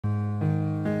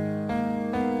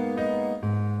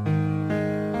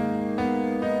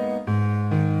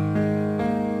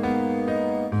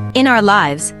In our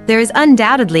lives, there is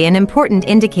undoubtedly an important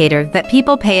indicator that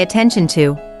people pay attention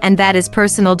to, and that is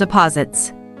personal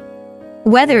deposits.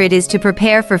 Whether it is to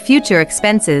prepare for future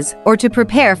expenses or to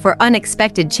prepare for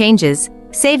unexpected changes,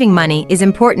 saving money is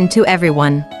important to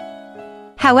everyone.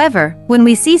 However, when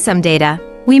we see some data,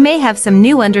 we may have some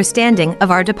new understanding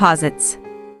of our deposits.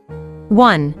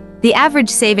 1. The average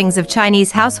savings of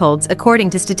Chinese households. According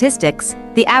to statistics,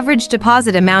 the average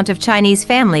deposit amount of Chinese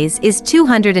families is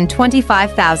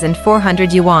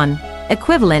 225,400 yuan,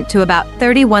 equivalent to about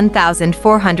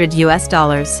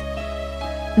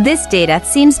 $31,400. This data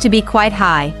seems to be quite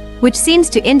high, which seems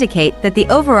to indicate that the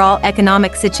overall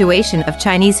economic situation of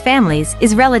Chinese families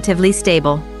is relatively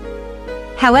stable.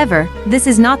 However, this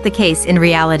is not the case in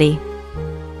reality.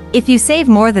 If you save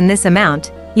more than this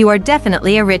amount, you are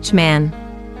definitely a rich man.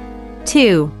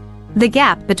 2. The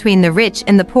gap between the rich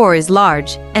and the poor is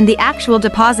large, and the actual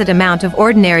deposit amount of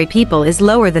ordinary people is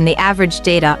lower than the average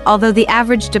data. Although the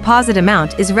average deposit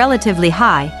amount is relatively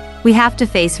high, we have to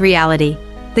face reality.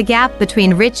 The gap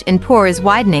between rich and poor is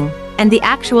widening, and the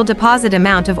actual deposit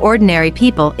amount of ordinary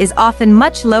people is often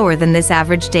much lower than this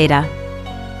average data.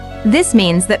 This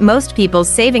means that most people's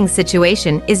savings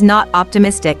situation is not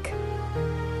optimistic.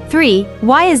 3.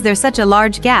 Why is there such a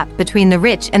large gap between the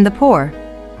rich and the poor?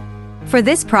 For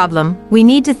this problem, we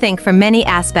need to think from many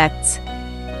aspects.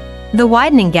 The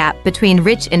widening gap between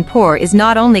rich and poor is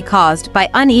not only caused by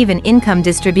uneven income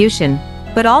distribution,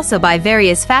 but also by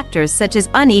various factors such as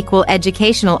unequal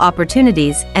educational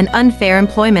opportunities and unfair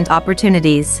employment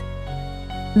opportunities.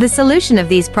 The solution of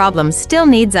these problems still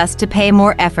needs us to pay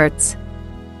more efforts.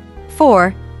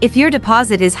 4. If your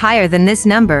deposit is higher than this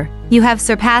number, you have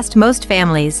surpassed most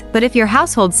families, but if your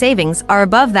household savings are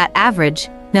above that average,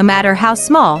 no matter how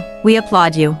small, we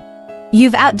applaud you.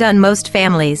 You've outdone most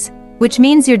families, which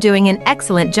means you're doing an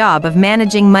excellent job of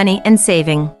managing money and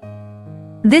saving.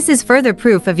 This is further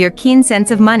proof of your keen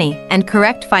sense of money and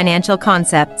correct financial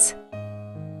concepts.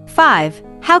 5.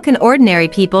 How can ordinary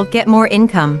people get more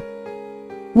income?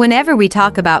 Whenever we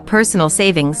talk about personal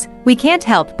savings, we can't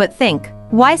help but think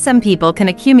why some people can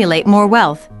accumulate more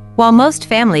wealth, while most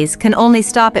families can only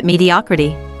stop at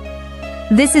mediocrity.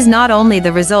 This is not only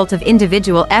the result of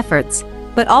individual efforts,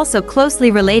 but also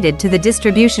closely related to the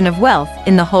distribution of wealth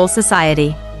in the whole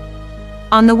society.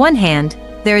 On the one hand,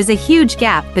 there is a huge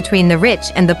gap between the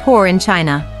rich and the poor in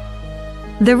China.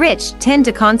 The rich tend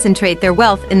to concentrate their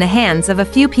wealth in the hands of a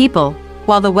few people,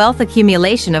 while the wealth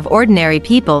accumulation of ordinary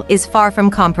people is far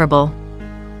from comparable.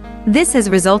 This has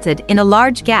resulted in a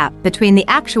large gap between the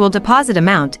actual deposit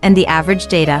amount and the average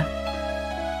data.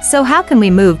 So how can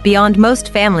we move beyond most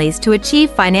families to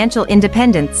achieve financial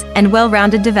independence and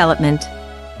well-rounded development?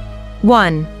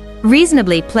 1.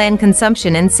 Reasonably plan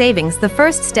consumption and savings. The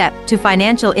first step to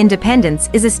financial independence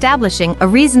is establishing a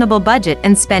reasonable budget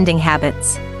and spending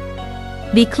habits.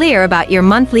 Be clear about your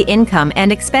monthly income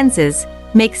and expenses,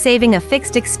 make saving a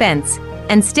fixed expense,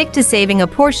 and stick to saving a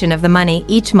portion of the money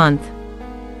each month.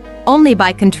 Only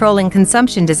by controlling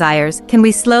consumption desires can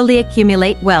we slowly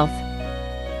accumulate wealth.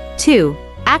 2.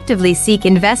 Actively seek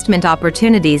investment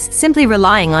opportunities. Simply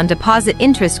relying on deposit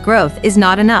interest growth is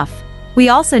not enough. We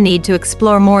also need to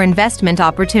explore more investment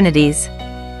opportunities.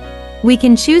 We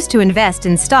can choose to invest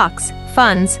in stocks,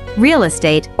 funds, real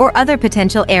estate, or other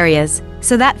potential areas,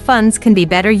 so that funds can be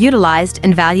better utilized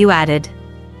and value-added.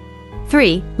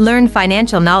 3. Learn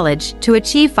financial knowledge. To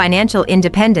achieve financial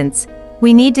independence,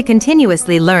 we need to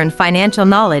continuously learn financial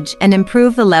knowledge and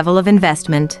improve the level of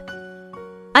investment.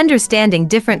 Understanding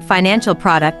different financial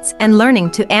products and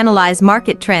learning to analyze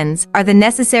market trends are the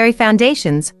necessary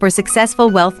foundations for successful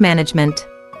wealth management.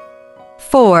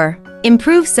 4.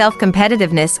 Improve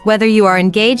self-competitiveness. Whether you are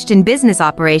engaged in business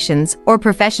operations or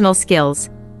professional skills,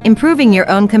 improving your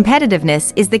own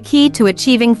competitiveness is the key to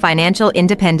achieving financial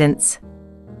independence.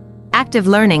 Active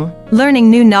learning, learning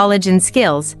new knowledge and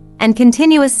skills, and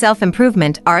continuous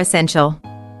self-improvement are essential.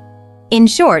 In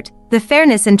short, the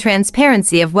fairness and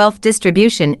transparency of wealth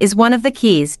distribution is one of the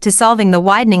keys to solving the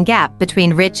widening gap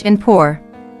between rich and poor.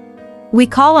 We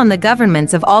call on the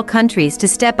governments of all countries to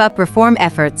step up reform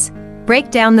efforts, break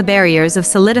down the barriers of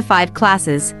solidified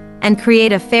classes, and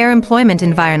create a fair employment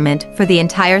environment for the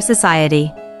entire society.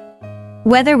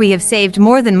 Whether we have saved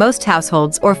more than most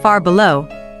households or far below,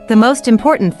 the most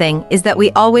important thing is that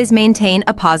we always maintain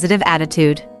a positive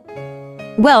attitude.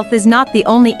 Wealth is not the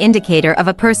only indicator of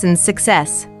a person's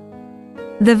success.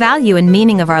 The value and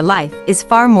meaning of our life is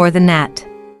far more than that.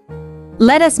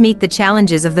 Let us meet the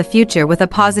challenges of the future with a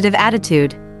positive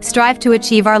attitude, strive to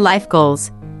achieve our life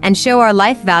goals, and show our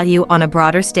life value on a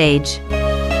broader stage.